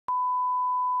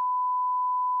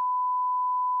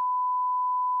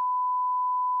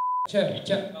Check,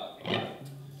 check.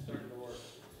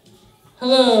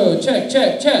 Hello, check,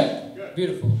 check, check. Good.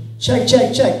 Beautiful. Check,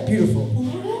 check, check. Beautiful.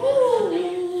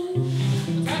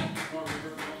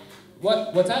 What's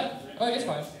that? What's that? Oh, it's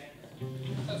fine.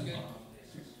 That was good.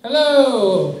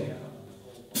 Hello.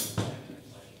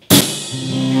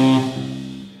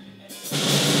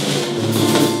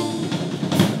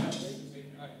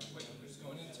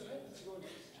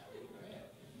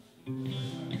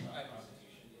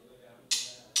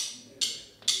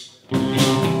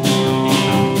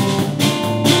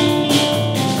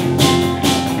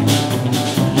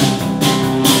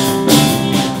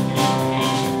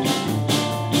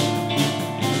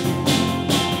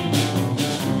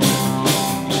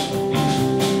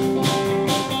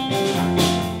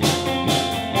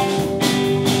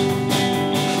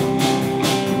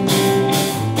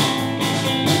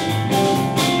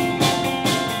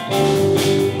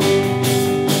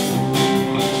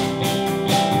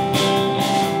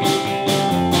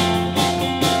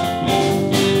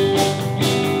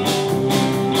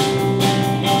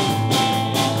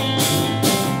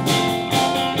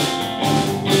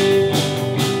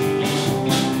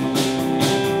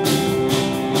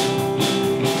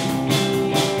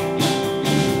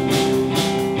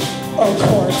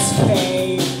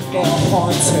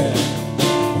 Haunted.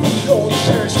 The old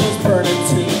church was burning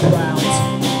to the ground.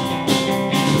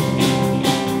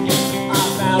 I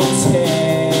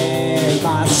mounted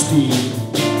my steed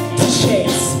to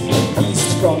chase the beast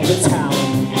from the town.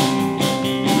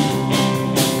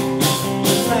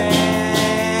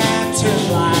 Lantern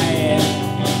light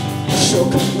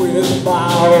shook with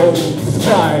my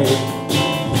fright.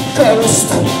 Ghost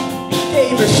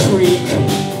gave a shriek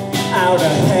out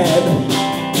ahead.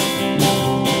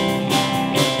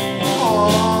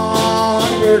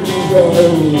 We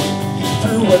rode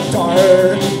through a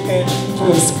dark,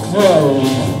 endless grove.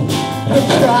 The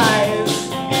prize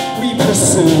we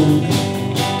pursued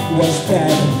was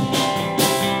dead.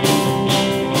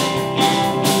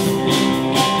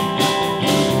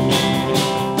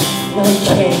 We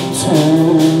came to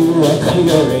a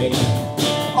clearing.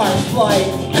 Our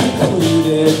flight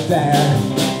concluded there.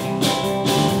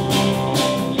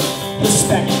 The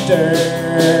specter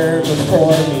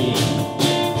before me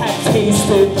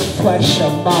tasted the flesh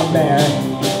of my mare.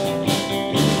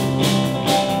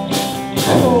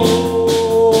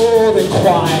 Cold and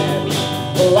quiet,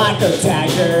 like a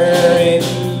dagger in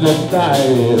the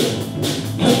night.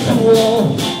 The fool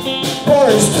bore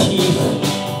his teeth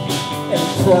and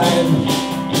fled.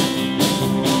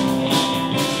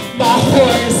 My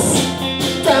horse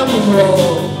down the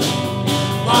road,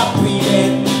 my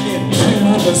bleeding into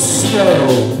the snow.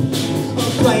 A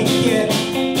blanket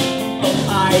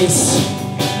ice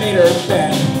made her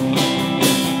bed.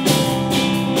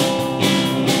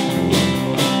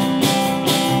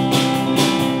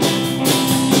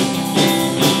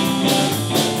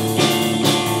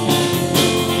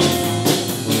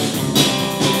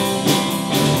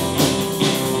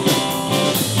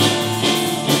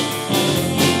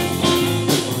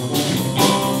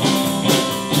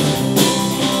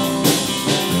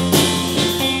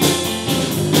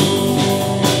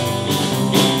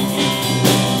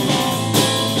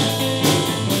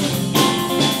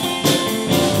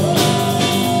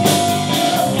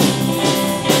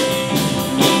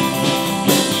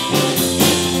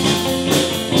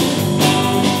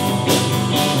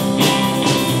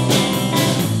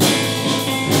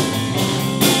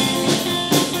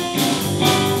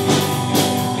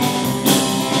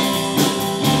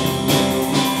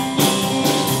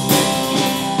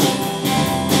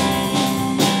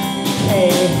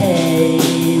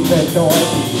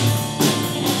 Northeast,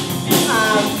 I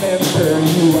remember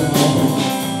you well.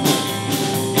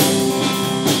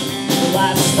 The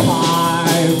last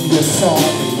time you saw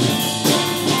me,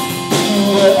 you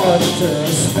were under a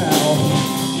spell.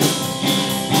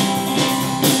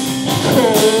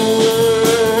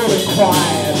 Cold and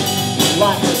quiet,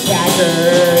 like a dagger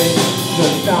in the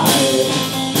night.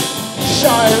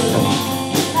 Sharp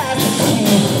as a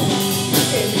teeth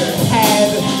in your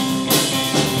head.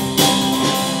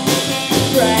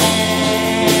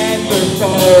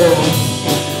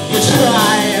 You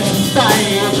try and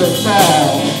fight the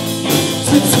fall,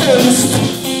 to taste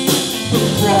the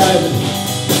blood,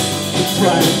 the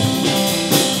blood.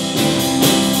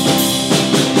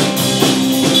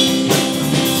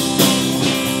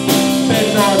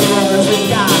 Bernard was a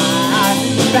guy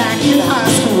back in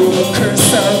high school, the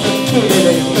curse of the kid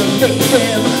and the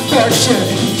victim. Fortune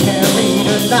he carried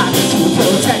a knife to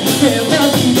protect him. The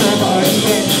people are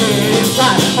ended his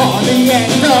life on the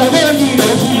end of the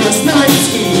needle. He was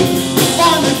 19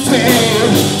 on the day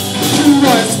he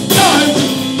was done.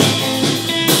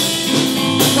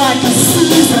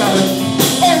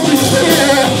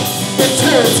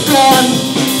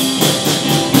 one.